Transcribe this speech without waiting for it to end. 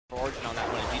Origin on that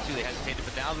one. And G2, they hesitated,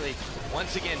 but now they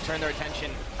once again turn their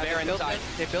attention there inside.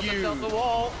 They built themselves a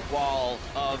wall. Wall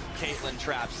of Caitlyn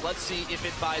traps. Let's see if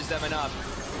it buys them enough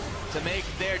to make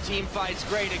their team fights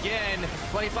great again.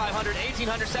 2,500, 1,800,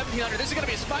 1,700. This is going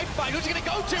to be a spike fight. Who's it going to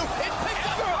go to? It's picked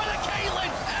up by the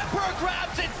Caitlyn. Emperor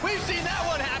grabs it. We've seen that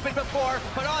one happen before,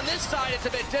 but on this side it's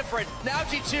a bit different. Now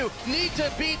G2 need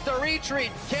to beat the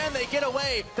retreat. Can they get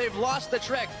away? They've lost the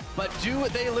trick, but do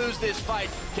they lose this fight?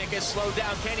 Kick is slowed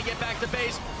down. Can he get back to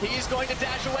base? He's going to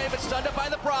dash away, but stunned up by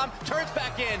the Braum. Turns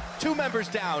back in. 2 members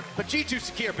down, but G2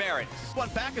 secure Baron. One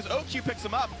back as OQ picks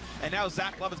him up, and now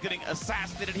Zach Love is getting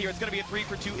assassinated here. It's going to be a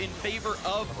 3-for-2 in favor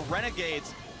of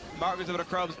Renegades. Mark goes over to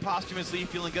Krubs posthumously,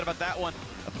 feeling good about that one.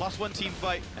 A +1 team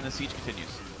fight, and the siege continues.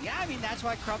 Yeah, I mean, that's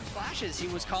why Krubs flashes. He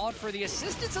was calling for the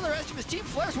assistance of the rest of his team.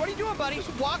 Flares, what are you doing, buddy?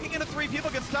 Just walking into 3 people,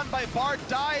 gets stunned by Bard,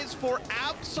 dies for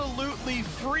absolutely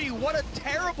free. What a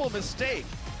terrible mistake.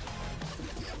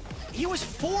 He was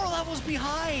 4 levels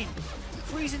behind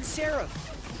freezing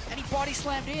Seraph, and he body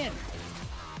slammed in.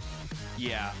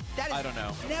 Yeah, That is I don't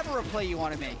know. Never a play you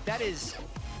want to make. That is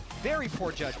very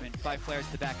poor judgment by Flares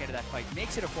at the back end of that fight.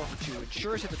 Makes it a 4-for-2,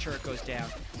 ensures that the turret goes down,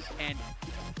 and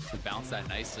to bounce that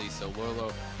nicely, so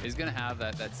Lorlo is going to have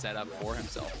that set up for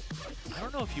himself. I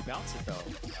don't know if you bounce it, though.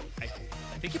 I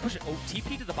think you push an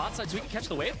OTP to the bot side so he can catch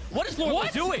the wave. What is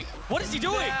Lorlo doing? What is he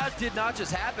doing? That did not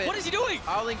just happen. What is he doing?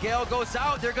 Owling Gale goes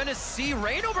out. They're going to see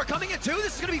Rainover coming in too.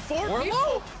 This is going to be 4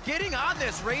 people getting on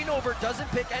this. Rainover doesn't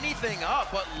pick anything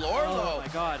up, but Lorlo Oh my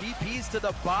God. DPs to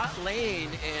the bot lane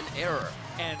in error.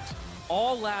 And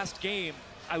all last game,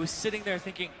 I was sitting there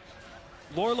thinking,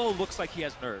 Lorlo looks like he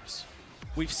has nerves.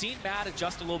 We've seen Matt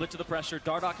adjust a little bit to the pressure.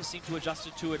 Dardoch has seemed to adjust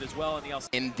to it as well in the LCS.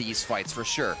 In these fights, for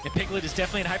sure. And Piglet is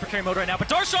definitely in hypercarry mode right now, but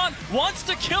Darshan wants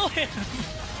to kill him.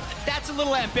 that's a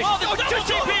little ambitious. Oh, the double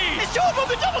TP! It's 2 of them,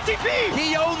 the double TP!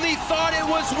 He only thought it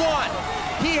was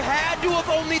 1. He had to have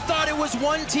only thought it was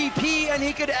 1 TP, and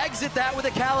he could exit that with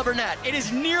a Caliber net. It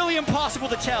is nearly impossible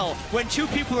to tell when 2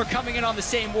 people are coming in on the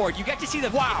same ward. You get to see the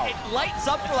it lights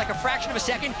up for like a fraction of a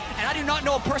second, and I do not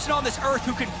know a person on this earth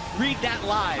who can read that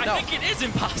live. I think it is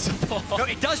impossible. No,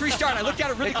 it does restart. I looked at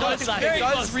it really closely. It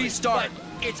does restart.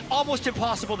 But it's almost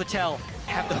impossible to tell.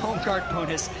 Have the home guard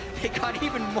bonus. It got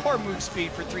even more move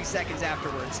speed for 3 seconds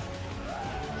afterwards.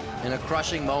 In a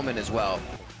crushing moment as well.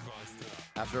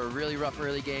 After a really rough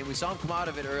early game, we saw him come out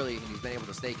of it early, and he's been able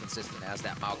to stay consistent as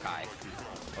that Maokai.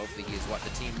 Hopefully he is what the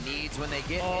team needs when they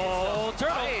get Oh,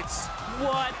 Turtle! fights.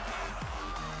 What?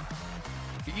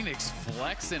 Phoenix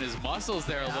flexing his muscles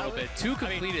there a little bit. 2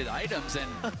 completed items, and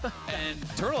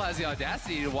Turtle has the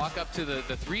audacity to walk up to the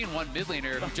 3-in-1 mid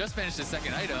laner who just finished his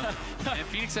 2nd item, and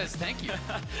Phoenix says thank you.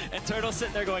 And Turtle's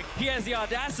sitting there going, he has the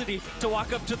audacity to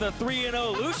walk up to the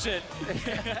 3-0 Lucian.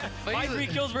 My 3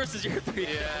 kills versus your 3.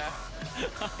 Yeah.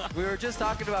 We were just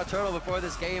talking about Turtle before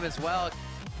this game as well.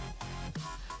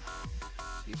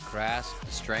 Deep grasp,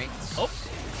 strengths. Oh.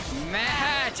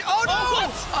 Match! Oh no!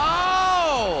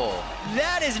 Oh!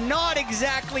 That is not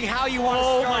exactly how you want to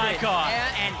Oh start my it. God.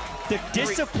 And the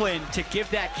discipline to give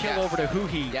that kill over to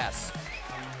Huhi. Yes.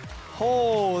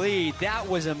 Holy, that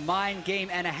was a mind game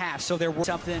and a half. So there was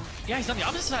something. Yeah, he's on the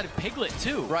opposite side of Piglet,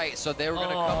 too. Right, so they were going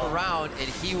to come around, and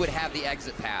he would have the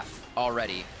exit path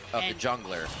already of And the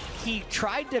jungler. He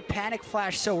tried to panic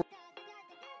flash so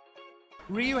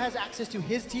Ryu has access to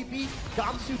his TP,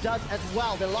 Gamsu does as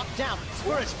well. They're locked down.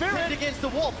 Spirit against the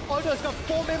wall. Odo's got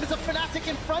 4 members of Fnatic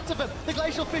in front of him. The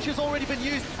Glacial Fish has already been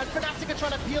used, and Fnatic are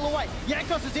trying to peel away.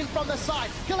 Yankos is in from the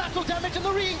side. Collateral damage and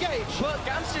the re-engage. But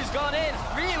Gamsu's gone in.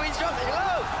 Ryu is dropping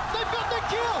low. They've got the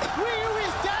kill. Ryu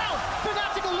is down.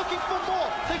 Fnatic are looking for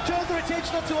more. They turn their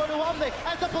attention onto Odo Omni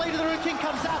as the Blade of the Rune King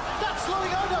comes out. That's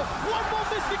slowing Odo. 1 more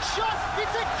Mystic shot.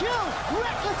 It's a kill.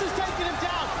 Reckless has taken him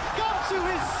down. Gamsu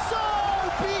is so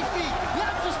beefy.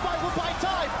 Lapsus Spike will buy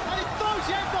time, and it throws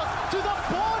Yankos to the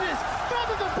borders.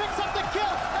 Featherton picks up the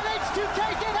kill, and H2K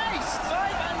get aced.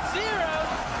 5-0.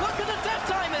 Look at the death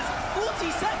timers.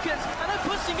 40 seconds, and they're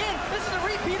pushing in. This is a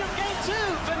repeat of game 2.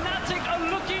 Fnatic are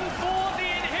looking for the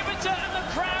inhibitor, and the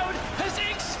crowd has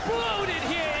exploded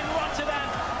here in Rotterdam.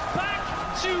 Back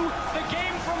to the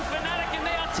game from Fnatic, and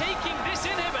they are taking this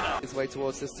inhibitor. His way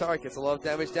towards this turret, gets a lot of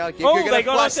damage down. Oh, they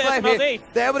got flash us slam SMLZ. here.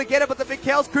 They're able to get it, but the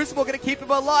Mikhail's Crucible going to keep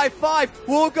him alive. 5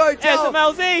 will go down.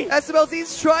 SMLZ!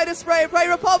 SMLZ's trying to spray and pray.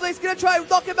 Republic's going to try and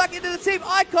knock him back into the team.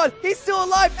 Icon, he's still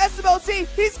alive. SMLZ,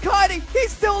 he's kiting.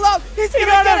 He's still up. He's going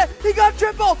to get it. He got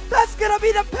triple. That's going to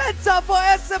be the penta for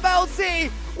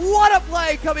SMLZ. What a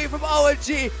play coming from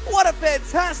OMG. What a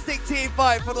fantastic team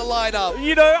fight for the lineup.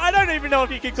 You know, I don't even know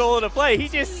if you can call it a play. He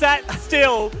just sat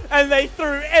still and they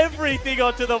threw everything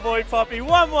onto the Void Puppy.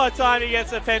 One more time he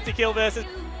gets a pentakill versus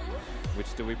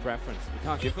Which do we preference? We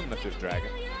can't give them the 5th dragon.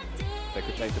 They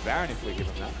could take the Baron if we give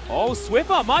them that. Oh,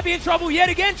 Swiffer might be in trouble yet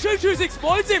again. Choo-Choo's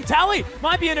explodes him. Tally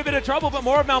might be in a bit of trouble, but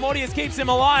more of Malmortius keeps him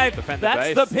alive. Defend the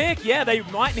That's base. the pick. Yeah, they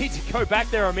might need to go back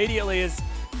there immediately as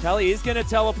Tally is going to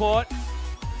teleport.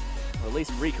 Or at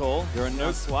least recall. There are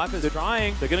no swipers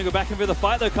trying. They're going to go back in for the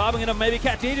fight though. Carbon going to maybe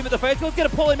catch him, but the face goal's going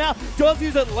to pull him out. Does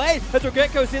use it late as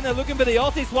Regret goes in there looking for the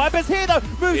ulti. Swipers here though.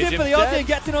 Moves in for the ulti and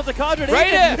gets in onto Kasger.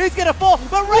 He's going to fall,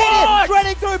 but Radiant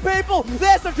running through people.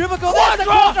 There's the triple kill. There's the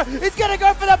Kasger. He's going to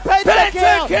go for the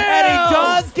pentakill. And he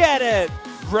does get it.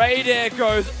 Raider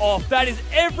goes off. That is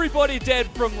everybody dead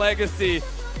from Legacy.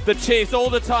 The Chiefs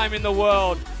all the time in the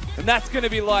world. And that's going to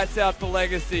be lights out for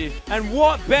Legacy. And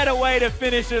what better way to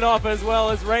finish it off as well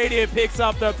as Radiant picks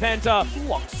up the Penta.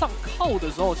 往上靠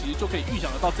的时候，其实就可以预想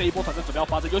得到这一波团战准备要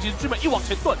发生，尤其是剧本一往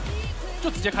前盾，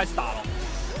就直接开始打了。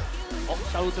哦，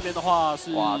下路这边的话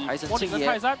是哇泰森模拟跟敬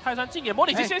野泰山敬野，模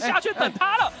拟先下去等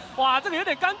他了。哇，这个有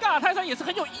点尴尬，泰山也是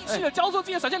很有义气的交出自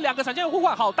己的闪现，两个闪现互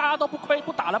换，好，大家都不亏，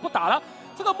不打了，不打了。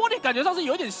这个模拟感觉上是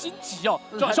有一点心急哦，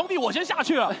就兄弟我先下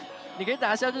去了。你可以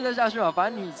打下去再下去嘛，反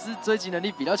正你是追击能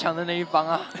力比较强的那一方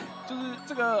啊。就是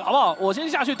这个好不好？我先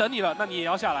下去等你了，那你也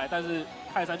要下来。但是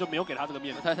泰山就没有给他这个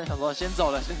面子，泰山想说先走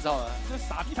了，先走了。这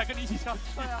傻逼才跟你一起下去。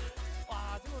对啊。